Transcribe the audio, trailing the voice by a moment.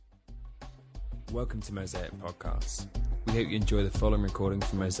Welcome to Mosaic Podcasts. We hope you enjoy the following recording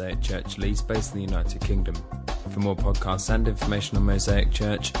from Mosaic Church Leeds, based in the United Kingdom. For more podcasts and information on Mosaic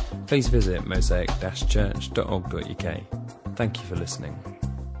Church, please visit mosaic-church.org.uk. Thank you for listening.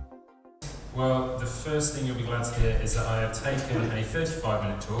 Well, the first thing you'll be glad to hear is that I have taken a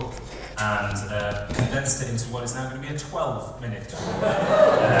 35-minute talk and condensed it into what is now going to be a 12-minute talk.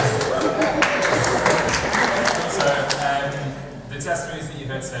 The testimonies that you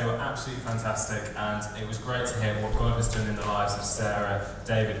heard today were absolutely fantastic, and it was great to hear what God has done in the lives of Sarah,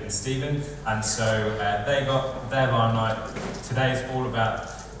 David and Stephen. And so they got their limelight. Today is all about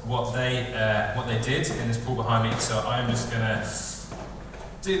what they did in this pool behind me, so I'm just going to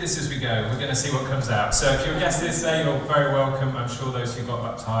do this as we go. We're going to see what comes out. So if you're a guest here today, you're very welcome. I'm sure those who got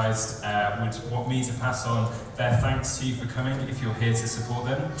baptised would want me to pass on their thanks to you for coming if you're here to support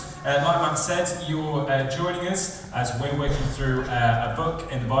them. Like Matt said, you're joining us as we're working through a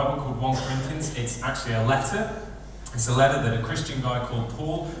book in the Bible called 1 Corinthians. It's actually a letter. It's a letter that a Christian guy called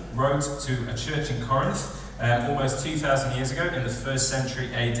Paul wrote to a church in Corinth almost 2,000 years ago in the 1st century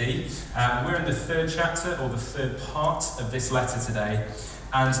AD. We're in the third chapter, or the third part of this letter today.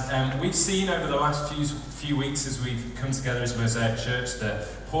 And we've seen over the last few weeks as we've come together as Mosaic Church that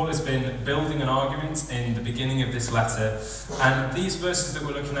Paul has been building an argument in the beginning of this letter. And these verses that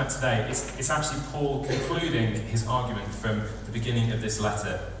we're looking at today, it's actually Paul concluding his argument from the beginning of this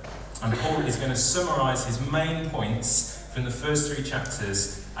letter. And Paul is going to summarise his main points from the first 3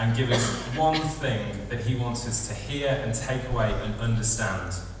 chapters and give us one thing that he wants us to hear and take away and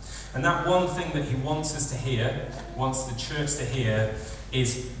understand. And that one thing that he wants us to hear, wants the church to hear,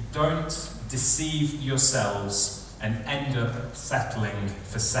 is don't deceive yourselves and end up settling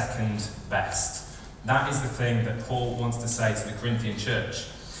for second best. That is the thing that Paul wants to say to the Corinthian church.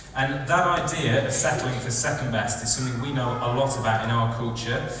 And that idea of settling for second best is something we know a lot about in our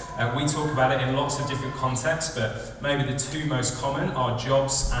culture. We talk about it in lots of different contexts, but maybe the 2 most common are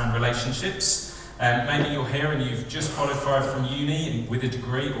jobs and relationships. Maybe you're here and you've just qualified from uni with a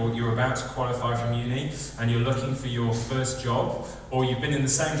degree, or you're about to qualify from uni and you're looking for your first job, or you've been in the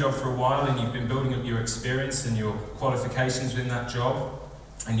same job for a while and you've been building up your experience and your qualifications within that job,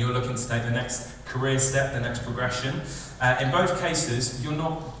 and you're looking to take the next career step, the next progression. In both cases, you're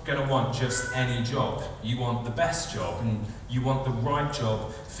not going to want just any job. You want the best job, and you want the right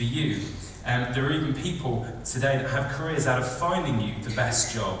job for you. There are even people today that have careers out of finding you the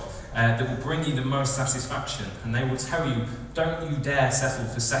best job, that will bring you the most satisfaction, and they will tell you, don't you dare settle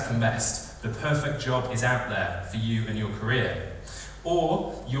for second best. The perfect job is out there for you and your career.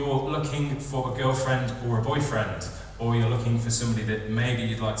 Or you're looking for a girlfriend or a boyfriend, or you're looking for somebody that maybe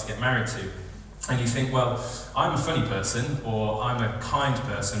you'd like to get married to. And you think, well, I'm a funny person, or I'm a kind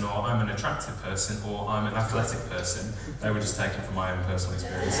person, or I'm an attractive person, or I'm an athletic person. They were just taken from my own personal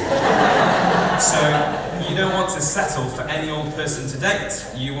experience. So you don't want to settle for any old person to date.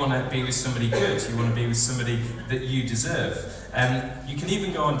 You want to be with somebody good. You want to be with somebody that you deserve. You can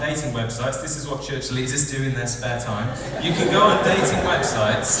even go on dating websites. This is what church leaders do in their spare time. You can go on dating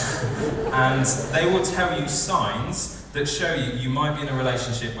websites and they will tell you signs that show you might be in a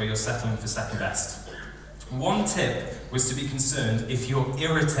relationship where you're settling for second best. One tip was to be concerned if you're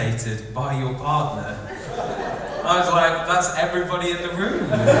irritated by your partner. I was like, that's everybody in the room.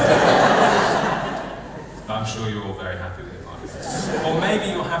 But I'm sure you're all very happy with your partner. Or maybe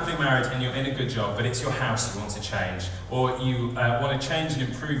you're happily married and you're in a good job, but it's your house you want to change. Or you want to change and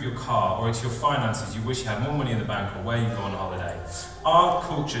improve your car, or it's your finances, you wish you had more money in the bank, or where you go on holiday. Our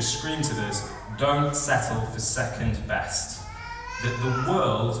culture screams at us, don't settle for second best. That the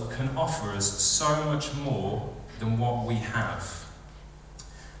world can offer us so much more than what we have.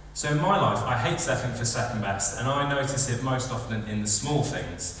 So in my life, I hate settling for second best, and I notice it most often in the small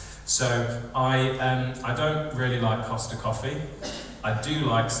things. So I don't really like Costa coffee. I do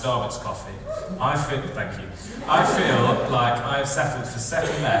like Starbucks coffee. Thank you. I feel like I have settled for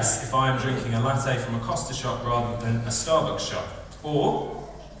second best if I am drinking a latte from a Costa shop rather than a Starbucks shop. Or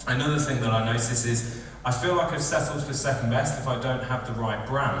another thing that I notice is I feel like I've settled for second best if I don't have the right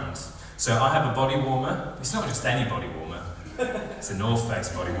brand. So I have a body warmer. It's not just any body warmer. It's a North Face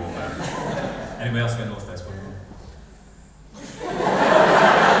body warmer. Anybody else got a North Face body warmer?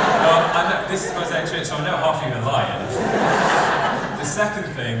 Well, I know, this is Mosaic Church, so I know half of you are lying. The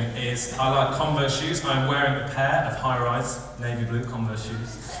second thing is I like Converse shoes. I'm wearing a pair of high-rise navy blue Converse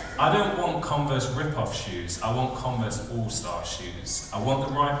shoes. I don't want Converse rip-off shoes. I want Converse all-star shoes. I want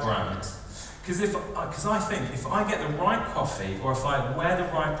the right brand. Because I think if I get the right coffee, or if I wear the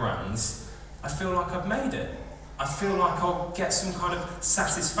right brands, I feel like I've made it. I feel like I'll get some kind of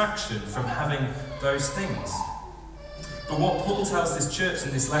satisfaction from having those things. But what Paul tells this church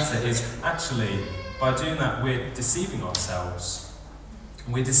in this letter is actually, by doing that, we're deceiving ourselves.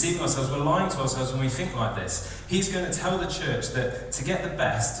 We're deceiving ourselves, we're lying to ourselves when we think like this. He's going to tell the church that to get the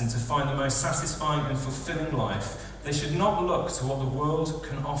best and to find the most satisfying and fulfilling life, they should not look to what the world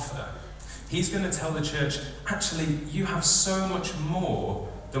can offer. He's going to tell the church, actually, you have so much more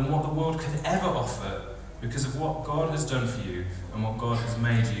than what the world could ever offer because of what God has done for you and what God has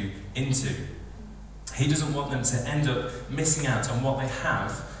made you into. He doesn't want them to end up missing out on what they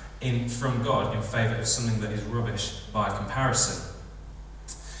have from God in favour of something that is rubbish by comparison.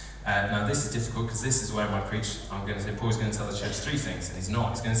 Now this is difficult because this is where I'm going to say Paul's going to tell the church 3 things, and he's not.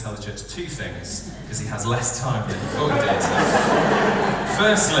 He's going to tell the church 2 things because he has less time than he thought he did.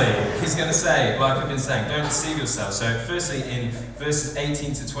 Firstly, he's going to say, like I've been saying, don't deceive yourselves. So firstly, in verses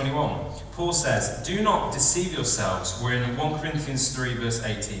 18 to 21, Paul says, do not deceive yourselves. We're in 1 Corinthians 3 verse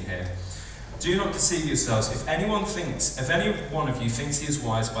 18 here. Do not deceive yourselves. If any one of you thinks he is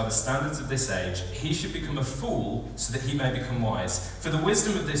wise by the standards of this age, he should become a fool so that he may become wise. For the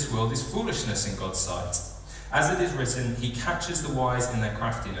wisdom of this world is foolishness in God's sight. As it is written, he catches the wise in their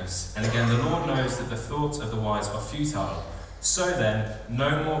craftiness. And again, the Lord knows that the thoughts of the wise are futile. So then,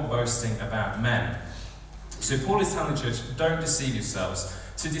 no more boasting about men. So Paul is telling the church, don't deceive yourselves.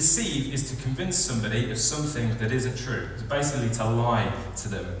 To deceive is to convince somebody of something that isn't true. It's basically to lie to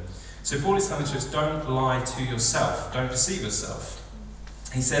them. So Paul is telling the church, don't lie to yourself, don't deceive yourself.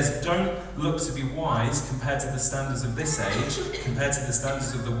 He says, don't look to be wise compared to the standards of this age, compared to the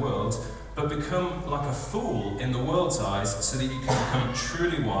standards of the world, but become like a fool in the world's eyes so that you can become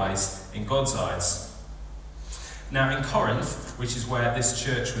truly wise in God's eyes. Now in Corinth, which is where this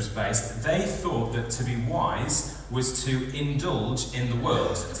church was based, they thought that to be wise was to indulge in the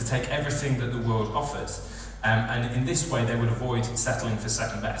world, to take everything that the world offered. And in this way, they would avoid settling for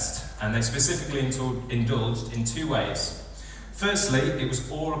second best. And they specifically indulged in 2 ways. Firstly, it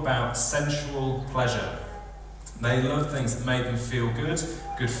was all about sensual pleasure. They loved things that made them feel good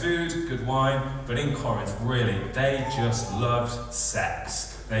food, good wine, but in Corinth, really, they just loved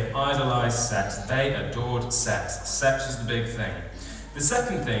sex. They idolized sex. They adored sex. Sex was the big thing. The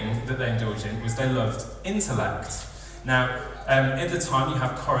second thing that they indulged in was they loved intellect. Now, at the time you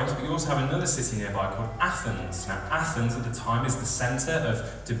have Corinth, but you also have another city nearby called Athens. Now, Athens at the time is the centre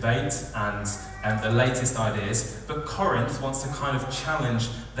of debate and the latest ideas, but Corinth wants to kind of challenge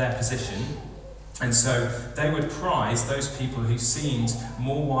their position. And so they would prize those people who seemed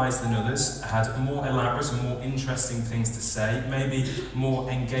more wise than others, had more elaborate and more interesting things to say, maybe more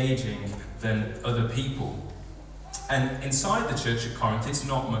engaging than other people. And inside the church at Corinth, it's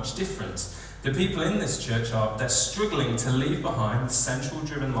not much different. The people in this church they're struggling to leave behind the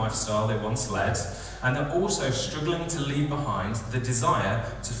sensual-driven lifestyle they once led, and they're also struggling to leave behind the desire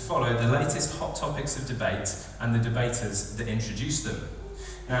to follow the latest hot topics of debate and the debaters that introduce them.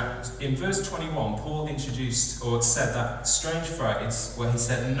 Now, in verse 21, Paul said that strange phrase where he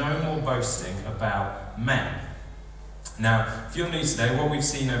said, no more boasting about men. Now, if you're new today, what we've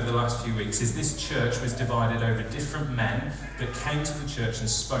seen over the last few weeks is this church was divided over different men that came to the church and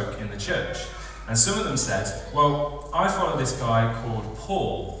spoke in the church. And some of them said, well, I follow this guy called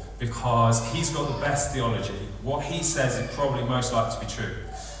Paul because he's got the best theology. What he says is probably most likely to be true.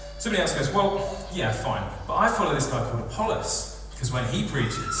 Somebody else goes, well, yeah, fine, but I follow this guy called Apollos because when he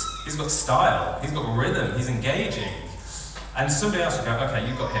preaches, he's got style, he's got rhythm, he's engaging. And somebody else will go, okay,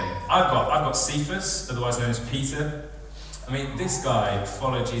 you've got him. I've got Cephas, otherwise known as Peter. I mean, this guy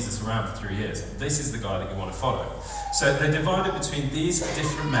followed Jesus around for 3 years. This is the guy that you want to follow. So they're divided between these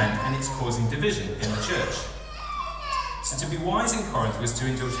different men, and it's causing division in the church. So to be wise in Corinth was to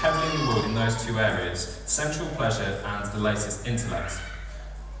indulge heavily in the world in those 2 areas, sensual pleasure and the latest intellect.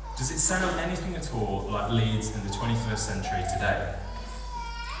 Does it sound anything at all like Leeds in the 21st century today?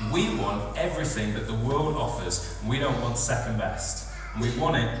 We want everything that the world offers, and we don't want second best. And we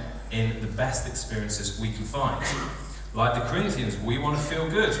want it in the best experiences we can find. Like the Corinthians, we want to feel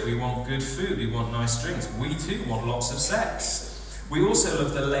good, we want good food, we want nice drinks, we too want lots of sex. We also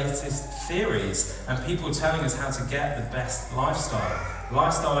love the latest theories and people telling us how to get the best lifestyle.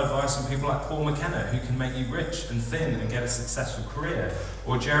 Lifestyle advice from people like Paul McKenna, who can make you rich and thin and get a successful career.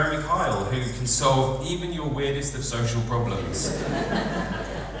 Or Jeremy Kyle, who can solve even your weirdest of social problems.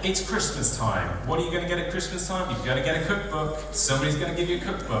 It's Christmas time. What are you going to get at Christmas time? You've got to get a cookbook. Somebody's going to give you a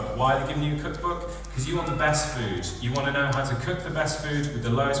cookbook. Why are they giving you a cookbook? Because you want the best food. You want to know how to cook the best food with the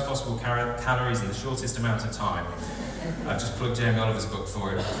lowest possible calories in the shortest amount of time. I've just plugged Jamie Oliver's book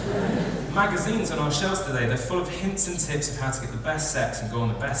for it. Magazines on our shelves today, they're full of hints and tips of how to get the best sex and go on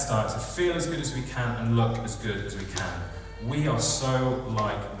the best diet, to feel as good as we can and look as good as we can. We are so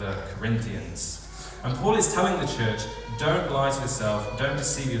like the Corinthians. And Paul is telling the church, don't lie to yourself, don't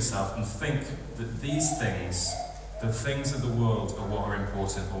deceive yourself, and think that these things, the things of the world, are what are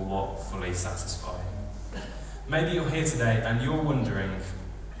important or what fully satisfy. Maybe you're here today and you're wondering,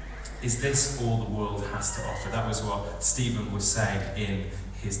 is this all the world has to offer? That was what Stephen was saying in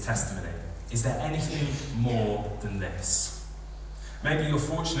his testimony. Is there anything more than this? Maybe you're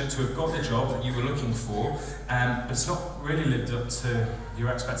fortunate to have got the job that you were looking for, but it's not really lived up to your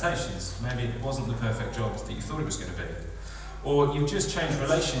expectations. Maybe it wasn't the perfect job that you thought it was going to be. Or you've just changed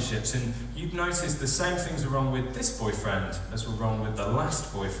relationships and you've noticed the same things are wrong with this boyfriend as were wrong with the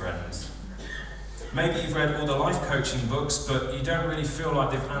last boyfriend. Maybe you've read all the life coaching books, but you don't really feel like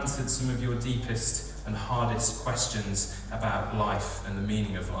they've answered some of your deepest and hardest questions about life and the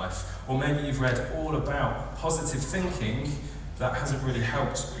meaning of life. Or maybe you've read all about positive thinking that hasn't really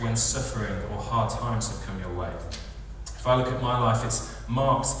helped when suffering or hard times have come your way. If I look at my life, it's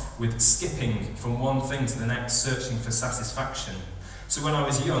marked with skipping from one thing to the next, searching for satisfaction. So when I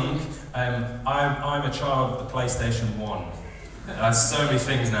was young, I'm a child of the PlayStation 1. There's so many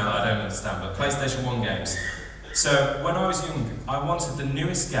things now that I don't understand, but PlayStation 1 games. So when I was young, I wanted the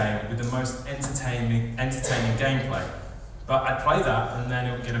newest game with the most entertaining gameplay. But I'd play that and then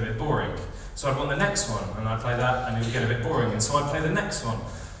it would get a bit boring. So I'd want the next one, and I'd play that, and it would get a bit boring, and so I'd play the next one.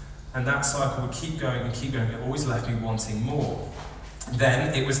 And that cycle would keep going and keep going. It always left me wanting more.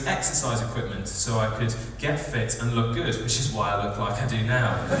 Then it was exercise equipment, so I could get fit and look good, which is why I look like I do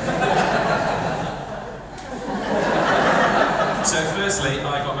now. So firstly,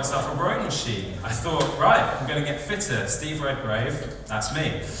 I got myself a rowing machine. I thought, right, I'm going to get fitter. Steve Redgrave, that's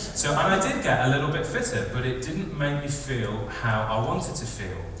me. And I did get a little bit fitter, but it didn't make me feel how I wanted to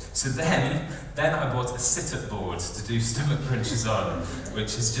feel. So then I bought a sit-up board to do stomach crunches on,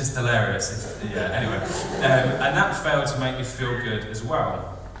 which is just hilarious. Anyway. And that failed to make me feel good as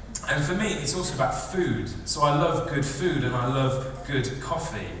well. And for me, it's also about food. So I love good food and I love good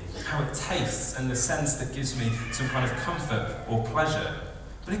coffee, how it tastes and the sense that gives me some kind of comfort or pleasure.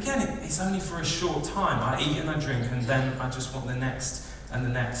 But again, it's only for a short time. I eat and I drink and then I just want the next and the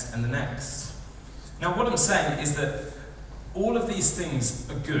next and the next. Now what I'm saying is that all of these things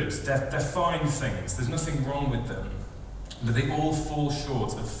are good. They're fine things. There's nothing wrong with them. But they all fall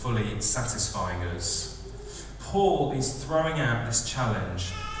short of fully satisfying us. Paul is throwing out this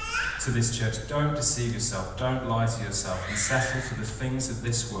challenge to this church. Don't deceive yourself, don't lie to yourself and settle for the things of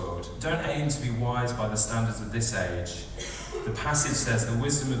this world. Don't aim to be wise by the standards of this age. The passage says the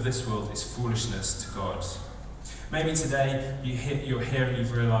wisdom of this world is foolishness to God. Maybe today you're here and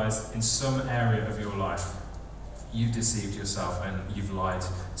you've realised in some area of your life you've deceived yourself and you've lied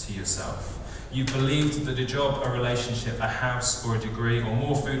to yourself. You believed that a job, a relationship, a house or a degree or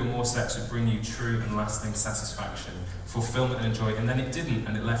more food or more sex would bring you true and lasting satisfaction, fulfillment and joy, and then it didn't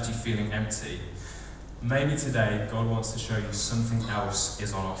and it left you feeling empty. Maybe today God wants to show you something else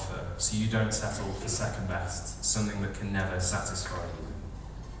is on offer so you don't settle for second best, something that can never satisfy you.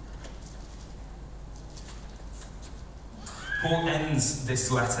 Paul ends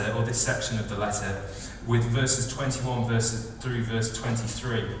this letter, or this section of the letter, with verses 21 through verse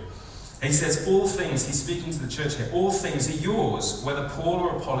 23. He says, all things, he's speaking to the church here, all things are yours, whether Paul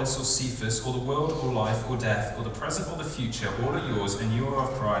or Apollos or Cephas or the world or life or death or the present or the future, all are yours and you are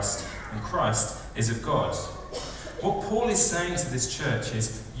of Christ and Christ is of God. What Paul is saying to this church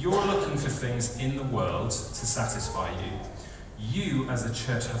is, you're looking for things in the world to satisfy you. You as a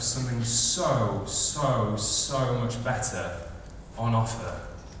church have something so much better on offer.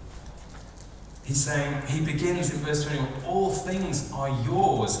 He's saying, he begins in verse 21, all things are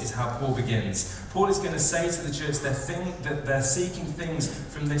yours, is how Paul begins. Paul is going to say to the church that they're seeking things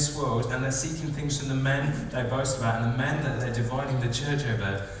from this world, and they're seeking things from the men they boast about, and the men that they're dividing the church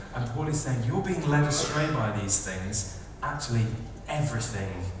over. And Paul is saying, you're being led astray by these things. Actually,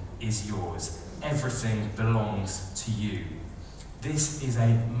 everything is yours. Everything belongs to you. This is a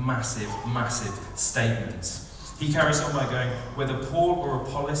massive statement. He carries on by going, whether Paul or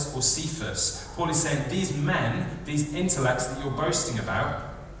Apollos or Cephas. Paul is saying, these men, these intellects that you're boasting about,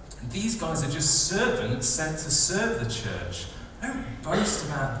 these guys are just servants sent to serve the church. Don't boast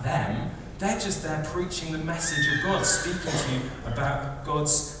about them. They're just there preaching the message of God, speaking to you about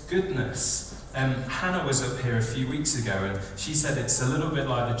God's goodness. Hannah was up here a few weeks ago and she said it's a little bit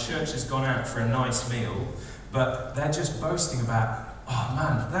like the church has gone out for a nice meal, but they're just boasting about, oh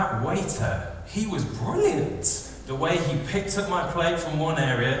man, that waiter, he was brilliant. The way he picked up my plate from one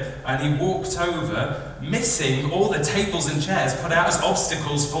area and he walked over, missing all the tables and chairs put out as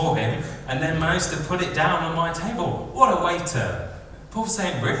obstacles for him, and then managed to put it down on my table. What a waiter. Paul's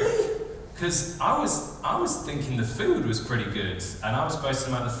saying, really? Because I was thinking the food was pretty good, and I was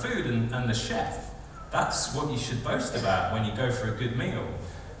boasting about the food and the chef. That's what you should boast about when you go for a good meal.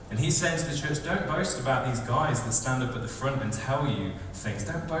 And he's saying to the church, don't boast about these guys that stand up at the front and tell you things.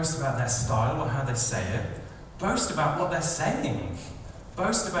 Don't boast about their style or how they say it. Boast about what they're saying.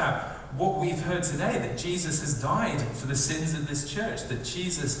 Boast about what we've heard today, that Jesus has died for the sins of this church, that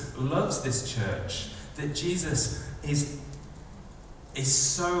Jesus loves this church, that Jesus is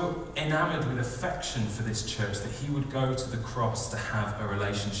so enamored with affection for this church that he would go to the cross to have a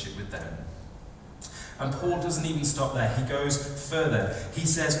relationship with them. And Paul doesn't even stop there. He goes further. He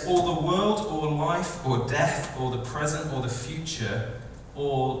says, or the world, or life, or death, or the present, or the future,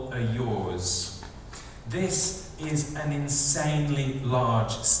 all are yours. This is an insanely large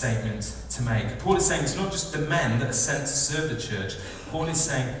statement to make. Paul is saying it's not just the men that are sent to serve the church. Paul is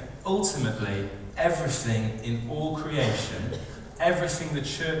saying, ultimately, everything in all creation, everything the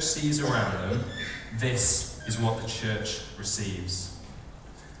church sees around them, this is what the church receives.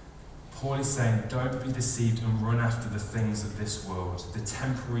 Paul is saying, don't be deceived and run after the things of this world, the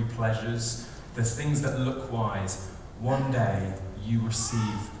temporary pleasures, the things that look wise. One day, you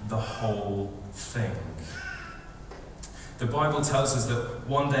receive the whole thing. The Bible tells us that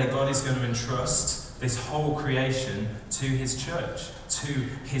one day God is going to entrust this whole creation to his church, to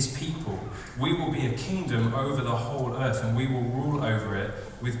his people. We will be a kingdom over the whole earth, and we will rule over it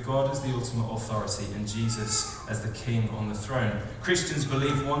with God as the ultimate authority and Jesus as the king on the throne. Christians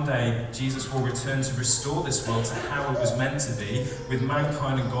believe one day Jesus will return to restore this world to how it was meant to be, with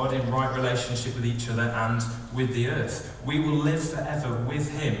mankind and God in right relationship with each other and with the earth. We will live forever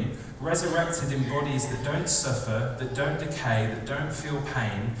with him, resurrected in bodies that don't suffer, that don't decay, that don't feel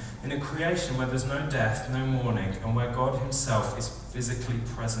pain, in a creation where there's no death, no mourning, and where God himself is physically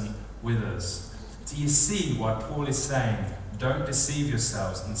present with us. Do you see why Paul is saying, don't deceive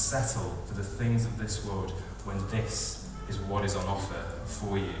yourselves and settle for the things of this world when this is what is on offer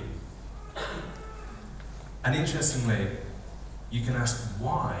for you? And interestingly, you can ask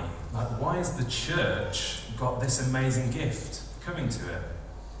why? Why has the church got this amazing gift coming to it?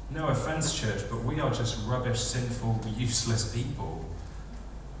 No offense, church, but we are just rubbish, sinful, useless people.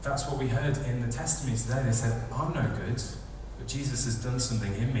 That's what we heard in the testimonies today. They said, I'm no good, but Jesus has done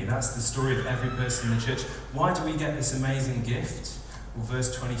something in me. That's the story of every person in the church. Why do we get this amazing gift? Well,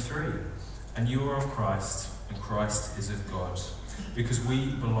 verse 23, and you are of Christ, and Christ is of God. Because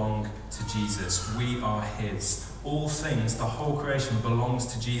we belong to Jesus. We are his. All things, the whole creation belongs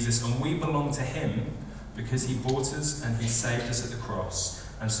to Jesus, and we belong to him because he bought us and he saved us at the cross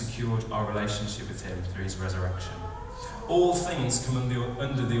and secured our relationship with him through his resurrection. All things come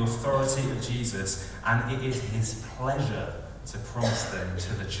under the authority of Jesus, and it is his pleasure to promise them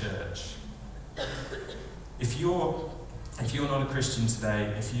to the church. If you're not a Christian today,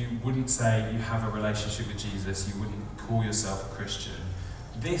 if you wouldn't say you have a relationship with Jesus, you wouldn't call yourself a Christian,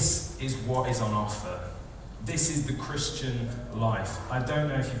 this is what is on offer. This is the Christian life. I don't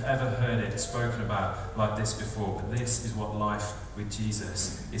know if you've ever heard it spoken about like this before, but this is what life with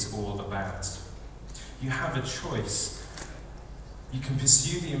Jesus is all about. You have a choice. You can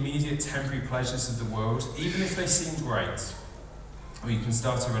pursue the immediate temporary pleasures of the world, even if they seem great, or you can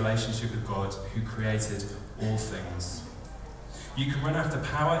start a relationship with God who created all things. You can run after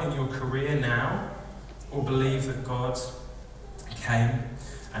power in your career now, or believe that God came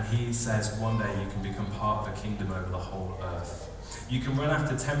and he says one day you can become part of a kingdom over the whole earth. You can run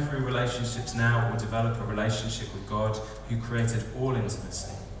after temporary relationships now, or develop a relationship with God who created all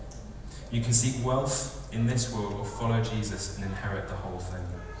intimacy. You can seek wealth in this world, or follow Jesus and inherit the whole thing.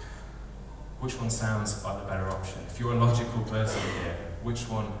 Which one sounds like the better option? If you're a logical person here, which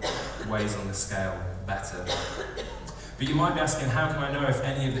one weighs on the scale better? But you might be asking, how can I know if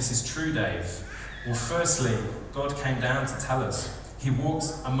any of this is true, Dave? Well, firstly, God came down to tell us. He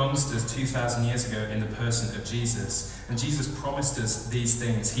walked amongst us 2,000 years ago in the person of Jesus. And Jesus promised us these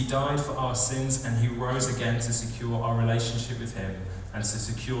things. He died for our sins, and he rose again to secure our relationship with him and to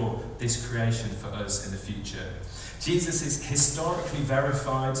secure this creation for us in the future. Jesus is historically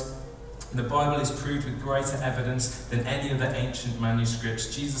verified. The Bible is proved with greater evidence than any other ancient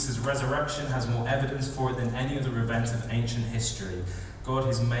manuscripts. Jesus' resurrection has more evidence for it than any other event of ancient history. God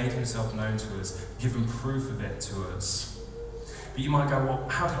has made himself known to us, given proof of it to us. But you might go, well,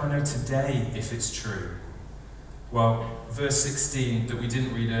 how do I know today if it's true? Well, verse 16 that we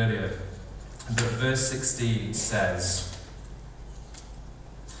didn't read earlier, but verse 16 says,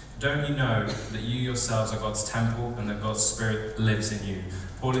 don't you know that you yourselves are God's temple and that God's Spirit lives in you?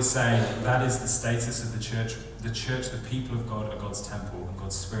 Paul is saying that is the status of the church. The church, the people of God, are God's temple, and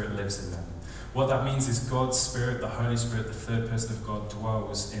God's Spirit lives in them. What that means is God's Spirit, the Holy Spirit, the third person of God,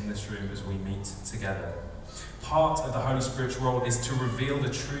 dwells in this room as we meet together. Part of the Holy Spirit's role is to reveal the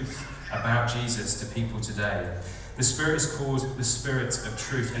truth about Jesus to people today. The Spirit is called the Spirit of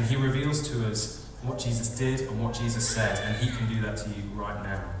truth, and he reveals to us what Jesus did and what Jesus said, and he can do that to you right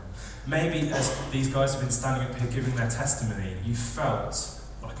now. Maybe as these guys have been standing up here giving their testimony, you felt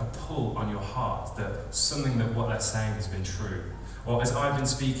like a pull on your heart that something that what they're saying has been true. Or as I've been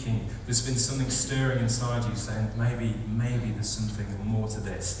speaking, there's been something stirring inside you saying, maybe there's something more to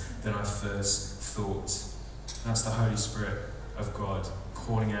this than I first thought. That's the Holy Spirit of God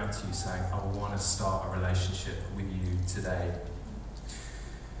calling out to you saying, I want to start a relationship with you today.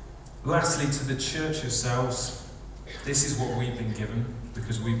 Lastly, to the church yourselves, this is what we've been given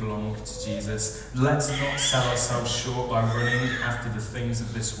because we belong to Jesus. Let's not sell ourselves short by running after the things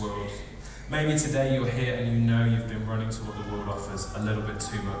of this world. Maybe today you're here and you know you've been running to what the world offers a little bit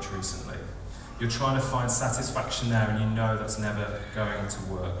too much recently. You're trying to find satisfaction there and you know that's never going to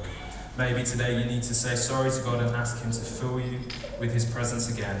work. Maybe today you need to say sorry to God and ask him to fill you with his presence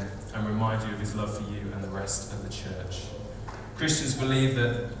again and remind you of his love for you and the rest of the church. Christians believe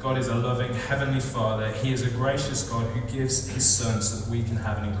that God is a loving Heavenly Father. He is a gracious God who gives his Son so that we can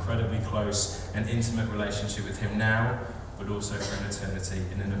have an incredibly close and intimate relationship with him now, but also for an eternity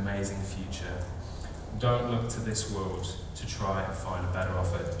in an amazing future. Don't look to this world to try and find a better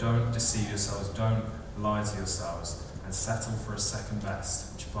offer. Don't deceive yourselves. Don't lie to yourselves and settle for a second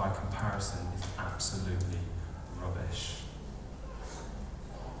best, which by comparison is absolutely rubbish.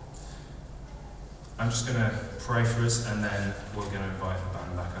 I'm just going to pray for us and then we're going to invite the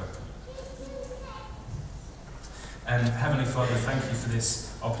band back up. And Heavenly Father, thank you for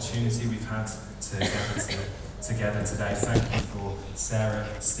this opportunity we've had to gather together today. Thank you for Sarah,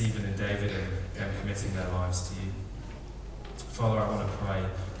 Stephen and David and committing their lives to you. Father, I want to pray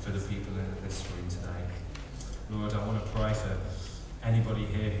for the people in this room today. Lord, I want to pray for anybody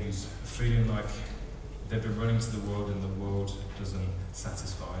here who's feeling like they've been running to the world and the world doesn't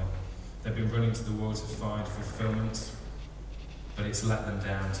satisfy. They've been running to the world to find fulfillment, but it's let them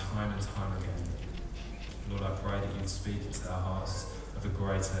down time and time again. Lord, I pray that you'd speak into their hearts of a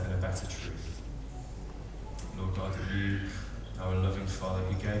greater and a better truth. Lord God, that you, our loving Father,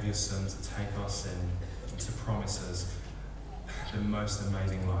 who gave your Son to take our sin and to promise us the most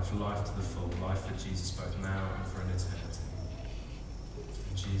amazing life to the full, life for Jesus both now and for an eternity.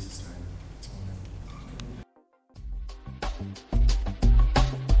 In Jesus' name, amen.